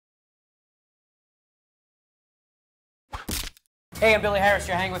Hey, I'm Billy Harris.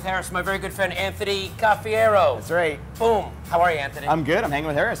 You're hanging with Harris. My very good friend, Anthony Cafiero. That's right. Boom. How are you, Anthony? I'm good. I'm hanging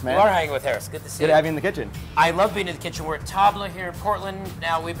with Harris, man. You are hanging with Harris. Good to see Good you. to have you in the kitchen. I love being in the kitchen. We're at Tabla here in Portland.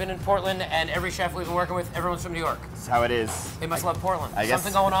 Now, we've been in Portland, and every chef we've been working with, everyone's from New York. That's how it is. They must love Portland. I guess.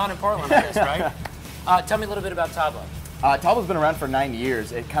 Something going on in Portland, I guess, right? Tell me a little bit about Tabla. Tabla's been around for 9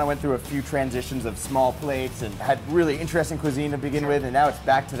 years. It kind of went through a few transitions of small plates and had really interesting cuisine to begin with, and now it's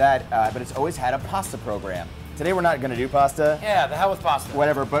back to that, but it's always had a pasta program. Today we're not going to do pasta. Yeah, the hell with pasta.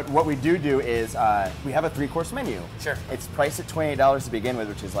 Whatever, but what we do is we have a 3-course menu. Sure. It's priced at $28 to begin with,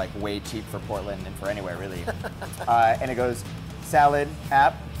 which is like way cheap for Portland and for anywhere really. And it goes salad,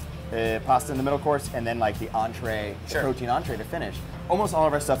 app, pasta in the middle course, and then like the entree, the protein entree to finish. Almost all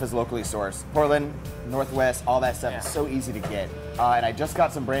of our stuff is locally sourced. Portland, Northwest, all that stuff is so easy to get. And I just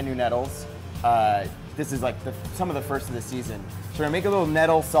got some brand new nettles. This is like some of the first of the season. So we're gonna make a little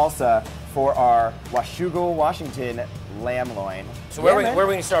nettle salsa for our Washougal, Washington lamb loin. So where are we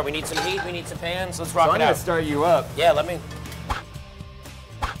gonna start? We need some heat, we need some pans. Let's rock it out. I'm gonna start you up. Yeah, let me.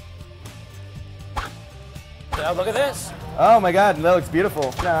 Oh, look at this. Oh my God, that looks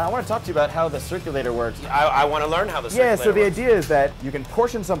beautiful. Now, I want to talk to you about how the circulator works. I want to learn how the circulator works. Yeah, so the idea is that you can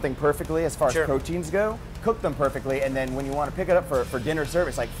portion something perfectly as far as proteins go, cook them perfectly, and then when you want to pick it up for dinner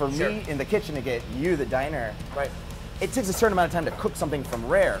service, like for me in the kitchen to get you, the diner, it takes a certain amount of time to cook something from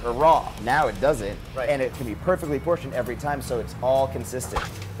rare or raw. Now it doesn't, and it can be perfectly portioned every time, so it's all consistent.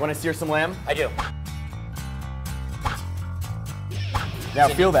 Want to sear some lamb? I do. Now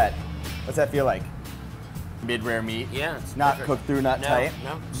feel that. What's that feel like? Mid-rare meat. Yeah, it's not perfect. cooked through, not tight.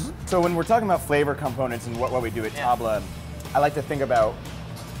 No. So when we're talking about flavor components and what we do at Tabla, I like to think about,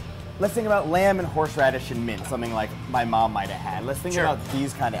 let's think about lamb and horseradish and mint, something like my mom might have had. Let's think about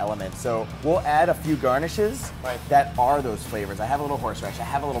these kind of elements. So we'll add a few garnishes that are those flavors. I have a little horseradish, I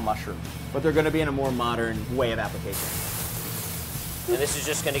have a little mushroom, but they're going to be in a more modern way of application. And this is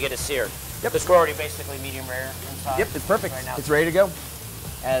just going to get a sear. Yep. This we're already basically medium rare inside. Yep, it's perfect. Right now. It's ready to go.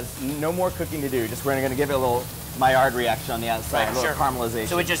 Has no more cooking to do. Just we're going to give it a little Maillard reaction on the outside, a little caramelization.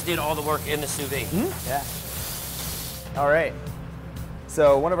 So it just did all the work in the sous vide. Yeah. All right.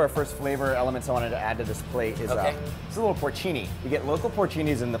 So one of our first flavor elements I wanted to add to this plate is it's a little porcini. We get local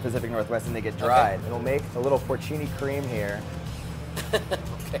porcinis in the Pacific Northwest and they get dried. It'll make a little porcini cream here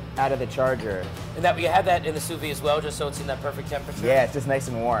out of the charger. And that you had that in the sous vide as well, just so it's in that perfect temperature? Yeah, it's just nice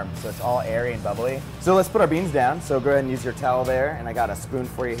and warm, so it's all airy and bubbly. So let's put our beans down. So go ahead and use your towel there, and I got a spoon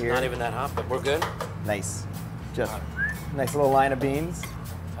for you here. Not even that hot, but we're good? Nice. Just nice little line of beans.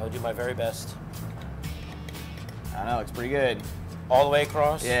 I would do my very best. I don't know, looks pretty good. All the way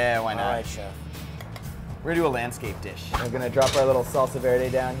across? Yeah, why not? All right, chef. We're gonna do a landscape dish. We're gonna drop our little salsa verde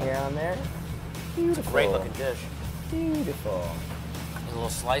down here on there. Beautiful. Great looking dish. Beautiful. A little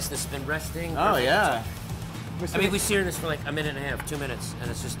slice that's been resting. Oh, yeah. I mean, we sear this for like a minute and a half, 2 minutes,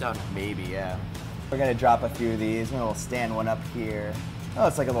 and it's just done. Maybe, yeah. We're gonna drop a few of these, and we'll stand one up here. Oh,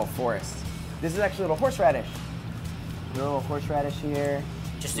 it's like a little forest. This is actually a little horseradish. A little horseradish here.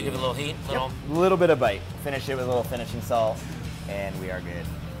 Just to give it a little heat? A little bit of bite. Finish it with a little finishing salt, and we are good.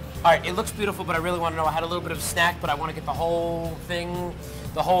 All right, it looks beautiful, but I really want to know, I had a little bit of a snack, but I want to get the whole thing,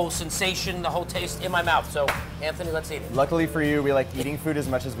 the whole sensation, the whole taste in my mouth. So, Anthony, let's eat it. Luckily for you, we like eating food as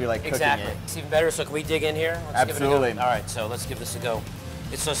much as we like cooking it. It's even better, so can we dig in here? Let's Absolutely. Give it a go. All right, so let's give this a go.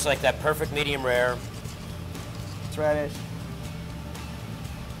 It's just like that perfect medium rare. Radish.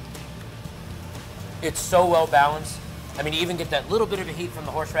 It's so well balanced. I mean, you even get that little bit of a heat from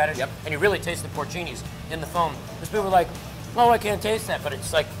the horseradish, and you really taste the porcinis in the foam. Because people are like, oh, I can't taste that, but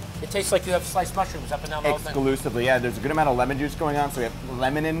it's like, it tastes like you have sliced mushrooms up and down the whole thing. Exclusively, yeah. There's a good amount of lemon juice going on. So we have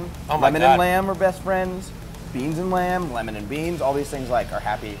lemon and lamb are best friends. Beans and lamb, lemon and beans. All these things are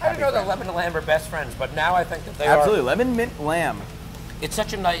happy. I didn't know that lemon and lamb are best friends, but now I think that they are. Absolutely, lemon, mint, lamb. It's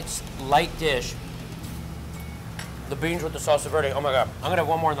such a nice light dish. The beans with the salsa verde. Oh my God, I'm gonna have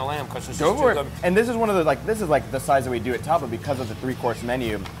one more in the lamb because this is too good. And this is one of the this is like the size that we do at Tabla because of the 3-course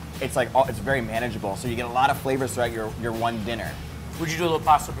menu. It's like it's very manageable, so you get a lot of flavors throughout your one dinner. Would you do a little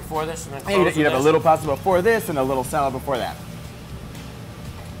pasta before this? And then you'd have a little pasta before this and a little salad before that.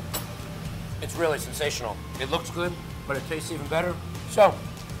 It's really sensational. It looks good, but it tastes even better. So,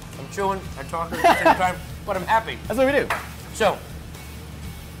 I'm chewing and talking at the same time, but I'm happy. That's what we do. So,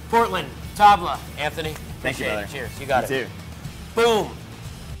 Portland, Tabla, Anthony. Thank you, brother. Cheers. You got it. You too. Boom.